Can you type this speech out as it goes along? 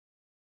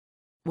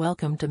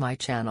Welcome to my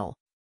channel.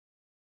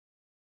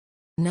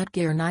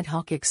 Netgear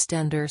Nighthawk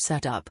Extender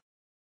Setup.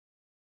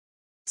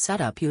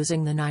 Setup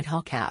using the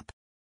Nighthawk app.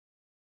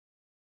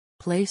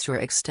 Place your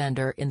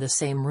extender in the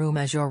same room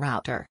as your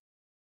router.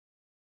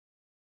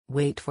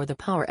 Wait for the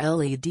power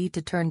LED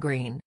to turn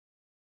green.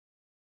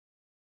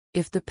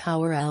 If the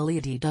power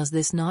LED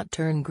does not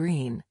turn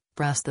green,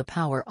 press the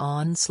power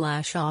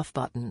on/off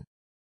button.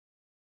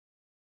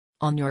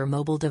 On your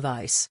mobile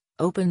device,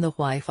 open the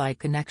Wi-Fi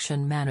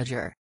connection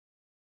manager.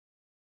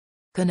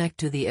 Connect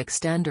to the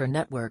extender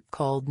network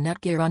called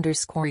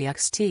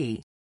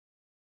Netgear_EXT.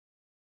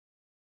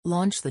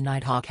 Launch the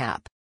Nighthawk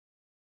app.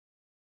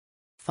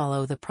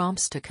 Follow the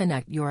prompts to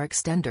connect your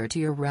extender to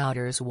your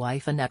router's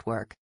Wi-Fi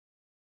network.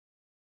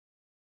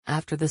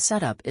 After the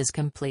setup is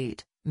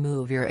complete,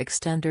 move your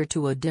extender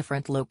to a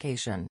different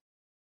location.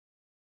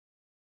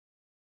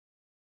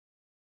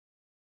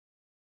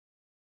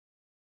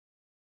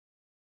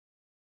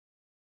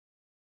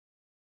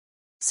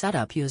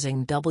 Setup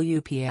using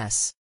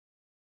WPS.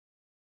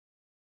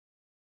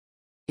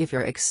 If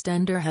your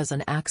extender has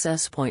an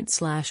access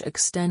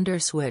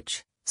point/extender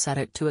switch, set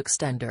it to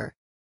extender.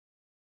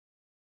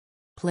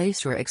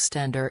 Place your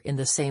extender in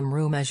the same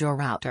room as your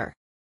router.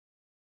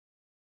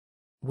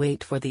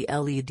 Wait for the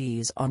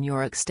LEDs on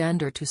your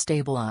extender to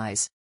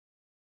stabilize.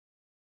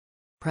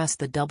 Press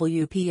the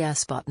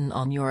WPS button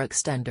on your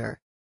extender.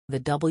 The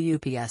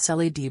WPS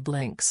LED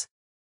blinks.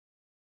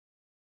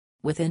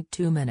 Within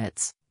 2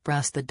 minutes,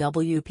 press the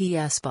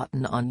WPS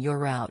button on your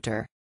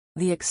router.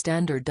 The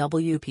extender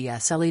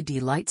WPS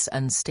LED lights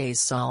and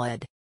stays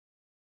solid.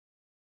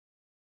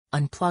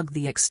 Unplug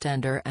the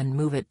extender and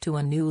move it to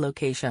a new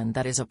location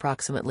that is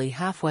approximately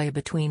halfway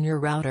between your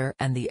router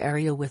and the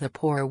area with a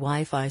poor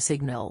Wi-Fi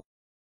signal.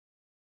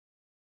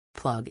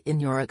 Plug in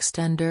your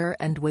extender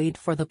and wait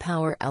for the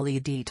power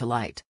LED to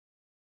light.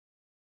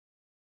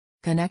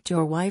 Connect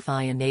your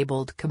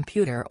Wi-Fi-enabled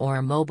computer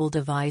or mobile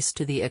device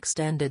to the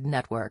extended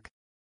network.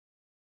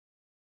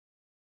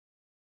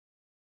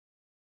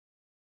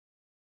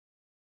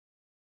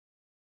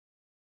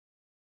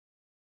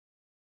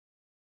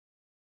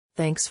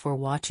 Thanks for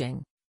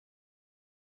watching.